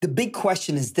The big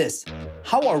question is this: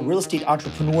 how are real estate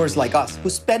entrepreneurs like us, who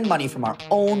spend money from our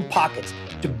own pockets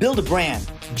to build a brand,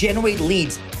 generate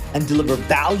leads, and deliver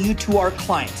value to our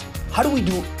clients, how do we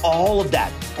do all of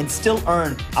that and still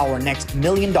earn our next $1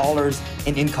 million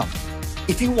in income?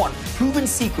 If you want proven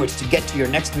secrets to get to your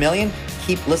next million,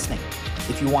 keep listening.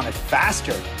 If you want it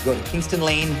faster, go to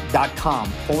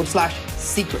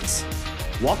kingstonlane.com/secrets.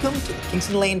 Welcome to the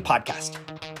Kingston Lane Podcast.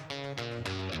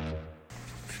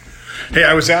 Hey,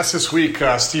 I was asked this week,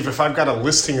 Steve, if I've got a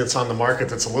listing that's on the market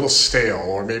that's a little stale,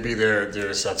 or maybe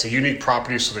that's a unique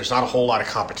property, so there's not a whole lot of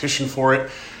competition for it,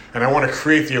 and I want to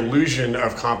create the illusion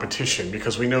of competition,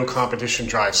 because we know competition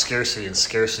drives scarcity, and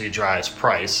scarcity drives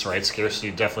price, right?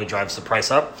 Scarcity definitely drives the price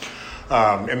up.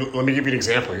 And let me give you an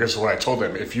example. Here's what I told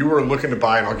them. If you were looking to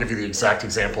buy, and I'll give you the exact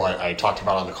example I talked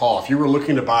about on the call, if you were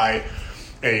looking to buy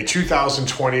a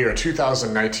 2020 or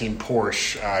 2019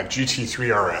 Porsche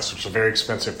GT3 RS, which is a very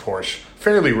expensive Porsche,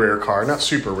 fairly rare car, not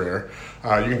super rare.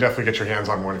 You can definitely get your hands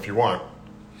on one if you want.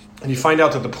 And you find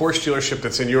out that the Porsche dealership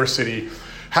that's in your city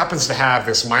happens to have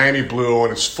this Miami blue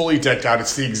and it's fully decked out.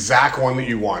 It's the exact one that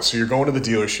you want. So you're going to the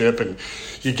dealership and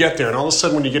you get there, and all of a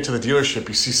sudden when you get to the dealership,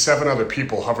 you see 7 other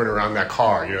people hovering around that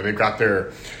car. You know, they've got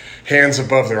their hands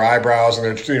above their eyebrows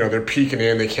and they're peeking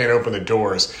in, they can't open the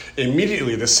doors.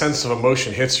 Immediately the sense of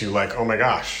emotion hits you like, oh my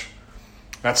gosh,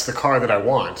 that's the car that I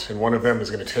want, and one of them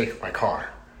is going to take my car.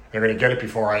 They're going to get it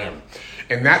before I am.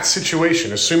 In that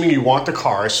situation, assuming you want the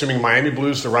car, assuming Miami blue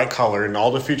is the right color and all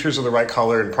the features are the right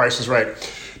color and price is right,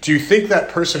 do you think that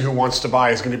person who wants to buy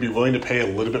is going to be willing to pay a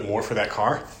little bit more for that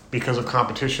car because of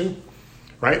competition?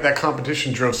 Right? That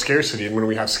competition drove scarcity, and when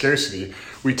we have scarcity,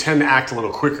 we tend to act a little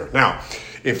quicker. Now,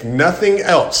 if nothing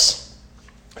else,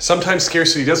 sometimes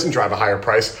scarcity doesn't drive a higher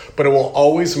price, but it will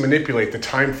always manipulate the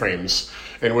time frames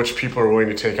in which people are willing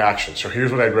to take action. So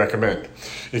here's what I'd recommend.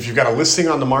 If you've got a listing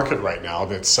on the market right now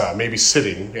that's maybe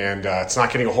sitting and it's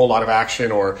not getting a whole lot of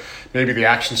action, or maybe the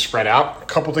action's spread out, a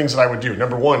couple things that I would do.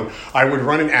 Number one, I would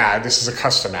run an ad. This is a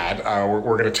custom ad.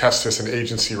 We're going to test this in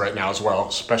agency right now as well,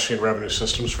 especially in revenue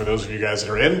systems for those of you guys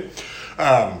that are in.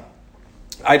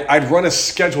 I'd run a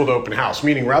scheduled open house,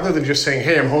 meaning rather than just saying,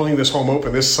 hey, I'm holding this home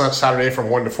open this Saturday from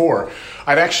 1 to 4,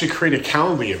 I'd actually create a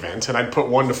Calendly event, and I'd put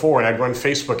 1 to 4, and I'd run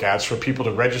Facebook ads for people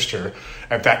to register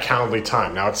at that Calendly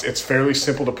time. Now, it's fairly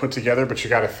simple to put together, but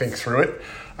you got to think through it.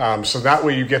 So that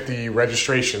way you get the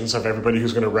registrations of everybody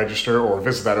who's going to register or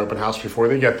visit that open house before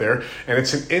they get there. And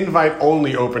it's an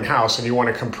invite-only open house, and you want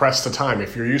to compress the time.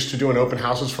 If you're used to doing open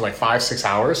houses for like 5-6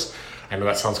 hours, I know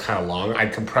that sounds kind of long,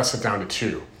 I'd compress it down to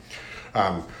 2.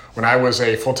 When I was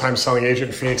a full-time selling agent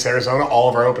in Phoenix, Arizona, all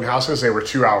of our open houses, they were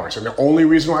 2 hours. And the only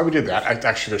reason why we did that,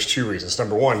 actually there's 2 reasons.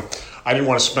 Number one, I didn't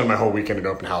want to spend my whole weekend at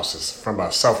open houses. From a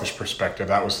selfish perspective,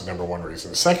 that was the number one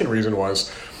reason. The second reason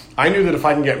was I knew that if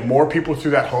I can get more people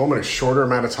through that home in a shorter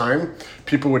amount of time,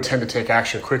 people would tend to take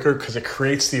action quicker, because it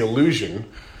creates the illusion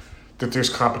that there's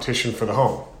competition for the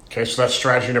home. Okay, so that's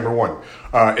strategy number one.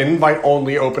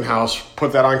 Invite-only open house,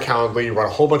 put that on Calendly, run a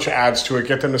whole bunch of ads to it,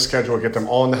 get them to schedule, get them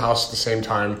all in the house at the same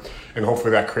time, and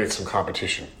hopefully that creates some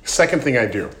competition. Second thing I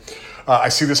do, I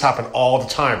see this happen all the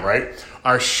time, right?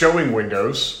 Our showing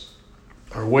windows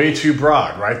are way too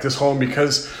broad, right? This home,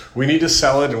 because we need to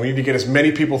sell it and we need to get as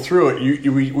many people through it,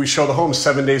 we show the home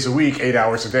 7 days a week, 8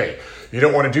 hours a day. You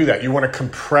don't want to do that. You want to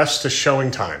compress the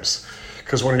showing times.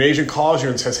 Because when an agent calls you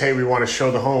and says, hey, we want to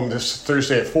show the home this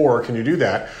Thursday at 4, can you do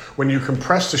that? When you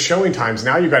compress the showing times,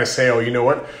 now you got to say, oh, you know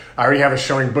what? I already have a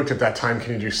showing booked at that time.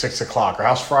 Can you do 6 o'clock? Or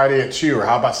how's Friday at 2? Or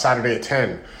how about Saturday at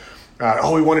 10?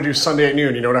 We want to do Sunday at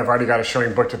noon. You know what? I've already got a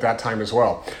showing booked at that time as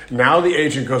well. Now the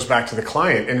agent goes back to the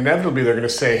client, and inevitably they're going to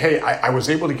say, hey, I was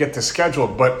able to get this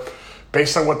scheduled, but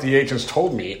based on what the agents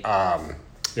told me,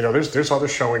 there's other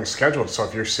showings scheduled. So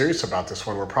if you're serious about this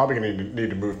one, we're probably going to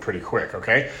need to move pretty quick,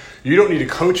 okay? You don't need to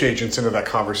coach agents into that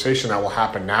conversation. That will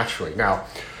happen naturally. Now,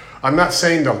 I'm not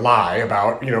saying to lie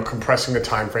about, compressing the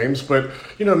time frames, but,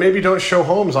 maybe don't show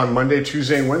homes on Monday,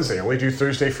 Tuesday, and Wednesday. Only do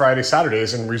Thursday, Friday,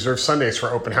 Saturdays, and reserve Sundays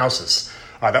for open houses.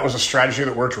 That was a strategy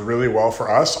that worked really well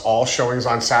for us. All showings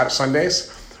on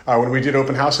Sundays. When we did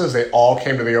open houses, they all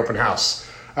came to the open house.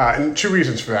 And 2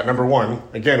 reasons for that. Number one,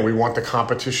 again, we want the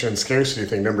competition and scarcity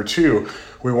thing. Number 2,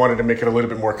 we wanted to make it a little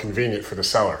bit more convenient for the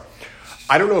seller.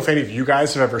 I don't know if any of you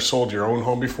guys have ever sold your own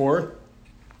home before,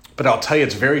 but I'll tell you,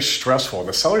 it's very stressful. And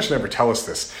the sellers never tell us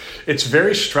this. It's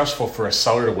very stressful for a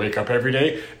seller to wake up every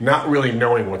day not really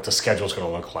knowing what the schedule is going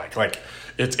to look like. Like,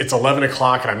 it's 11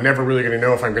 o'clock and I'm never really going to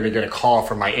know if I'm going to get a call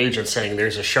from my agent saying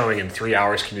there's a showing in 3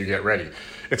 hours, can you get ready?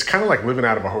 It's kind of like living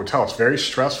out of a hotel. It's very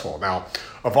stressful. Now,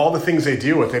 of all the things they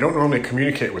deal with, they don't normally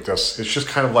communicate with us. It's just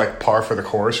kind of like par for the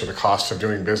course or the cost of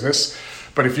doing business.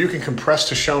 But if you can compress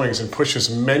to showings and push as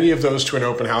many of those to an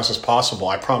open house as possible,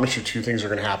 I promise you two things are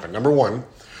going to happen. Number one,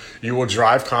 you will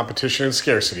drive competition and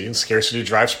scarcity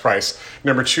drives price.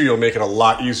 Number two, you'll make it a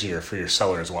lot easier for your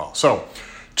seller as well. So,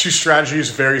 two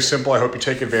strategies, very simple. I hope you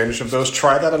take advantage of those.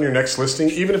 Try that on your next listing,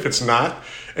 even if it's not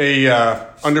a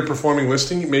underperforming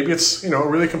listing. Maybe it's a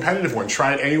really competitive one.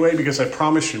 Try it anyway, because I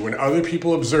promise you, when other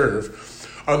people observe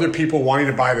other people wanting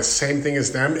to buy the same thing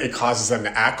as them, it causes them to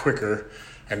act quicker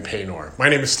and pay more. My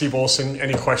name is Steve Olson.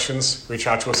 Any questions, reach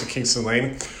out to us at Kingston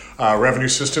Lane. Revenue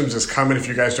Systems is coming. If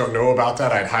you guys don't know about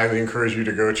that, I'd highly encourage you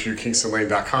to go to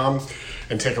kingstonlane.com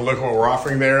and take a look at what we're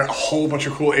offering there. A whole bunch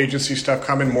of cool agency stuff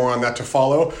coming. More on that to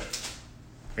follow.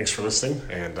 Thanks for listening,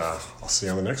 and I'll see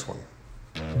you on the next one.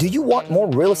 Do you want more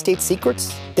real estate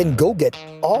secrets? Then go get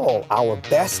all our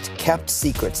best kept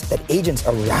secrets that agents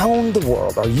around the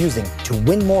world are using to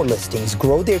win more listings,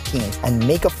 grow their teams, and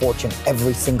make a fortune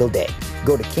every single day.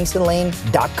 Go to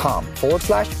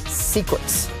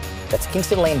kingstonlane.com/secrets. That's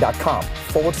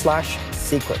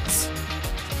kingstonlane.com/secrets.